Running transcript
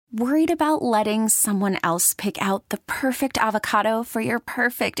Worried about letting someone else pick out the perfect avocado for your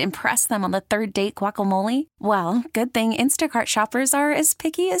perfect impress them on the third date guacamole? Well, good thing Instacart shoppers are as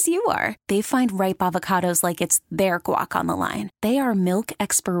picky as you are. They find ripe avocados like it's their guac on the line. They are milk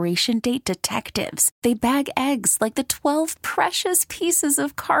expiration date detectives. They bag eggs like the 12 precious pieces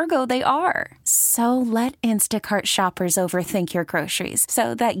of cargo they are. So let Instacart shoppers overthink your groceries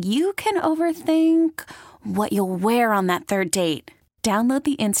so that you can overthink what you'll wear on that third date. Download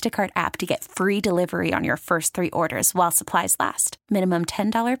the Instacart app to get free delivery on your first 3 orders while supplies last. Minimum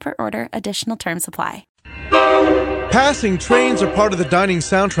 $10 per order. Additional terms apply. Passing trains are part of the dining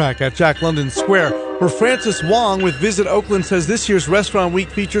soundtrack at Jack London Square, where Francis Wong with Visit Oakland says this year's Restaurant Week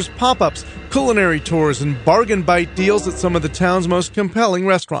features pop-ups, culinary tours, and bargain bite deals at some of the town's most compelling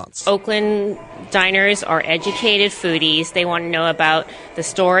restaurants. Oakland diners are educated foodies. They want to know about the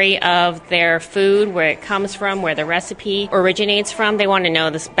story of their food, where it comes from, where the recipe originates from. They want to know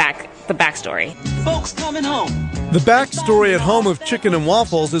the backstory. Folks coming home. The backstory at home of chicken and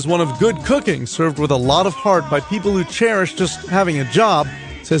waffles is one of good cooking, served with a lot of heart by people who cherish just having a job,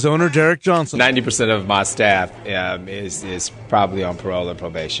 says owner Derek Johnson. 90% of my staff is probably on parole or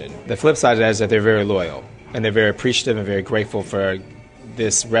probation. The flip side of that is that they're very loyal, and they're very appreciative and very grateful for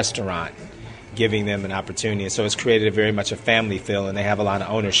this restaurant giving them an opportunity. So it's created very much a family feel, and they have a lot of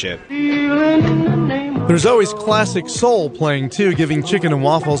ownership. There's always classic soul playing, too, giving chicken and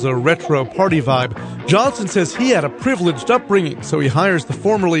waffles a retro party vibe. Johnson says he had a privileged upbringing, so he hires the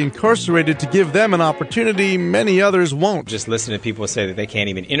formerly incarcerated to give them an opportunity many others won't. Just listen to people say that they can't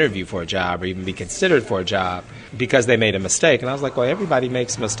even interview for a job or even be considered for a job because they made a mistake. And I was like, well, everybody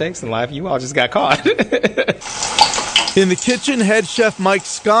makes mistakes in life. You all just got caught. In the kitchen, head chef Mike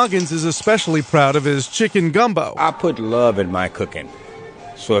Scoggins is especially proud of his chicken gumbo. I put love in my cooking,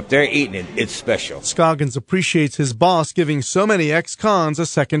 so if they're eating it, it's special. Scoggins appreciates his boss giving so many ex-cons a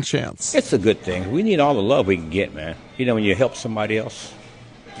second chance. It's a good thing. We need all the love we can get, man. You know, when you help somebody else,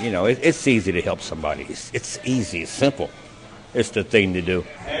 you know, it's easy to help somebody. It's easy. It's simple. It's the thing to do.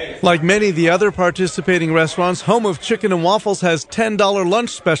 Like many of the other participating restaurants, Home of Chicken and Waffles has $10 lunch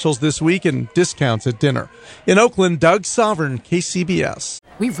specials this week and discounts at dinner. In Oakland, Doug Sovereign, KCBS.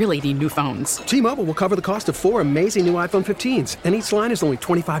 We really need new phones. T-Mobile will cover the cost of 4 amazing new iPhone 15s, and each line is only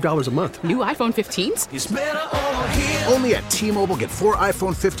 $25 a month. New iPhone 15s? It's better over here. Only at T-Mobile, get 4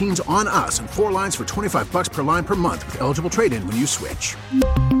 iPhone 15s on us and 4 lines for $25 per line per month with eligible trade-in when you switch.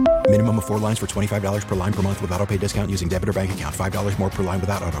 Minimum of 4 lines for $25 per line per month with autopay discount using debit or bank account. $5 more per line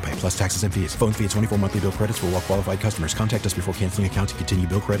without autopay, plus taxes and fees. Phone fee at 24 monthly bill credits for well-qualified customers. Contact us before canceling account to continue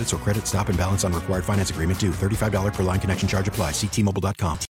bill credits or credit stop and balance on required finance agreement due. $35 per line connection charge applies. See T-Mobile.com.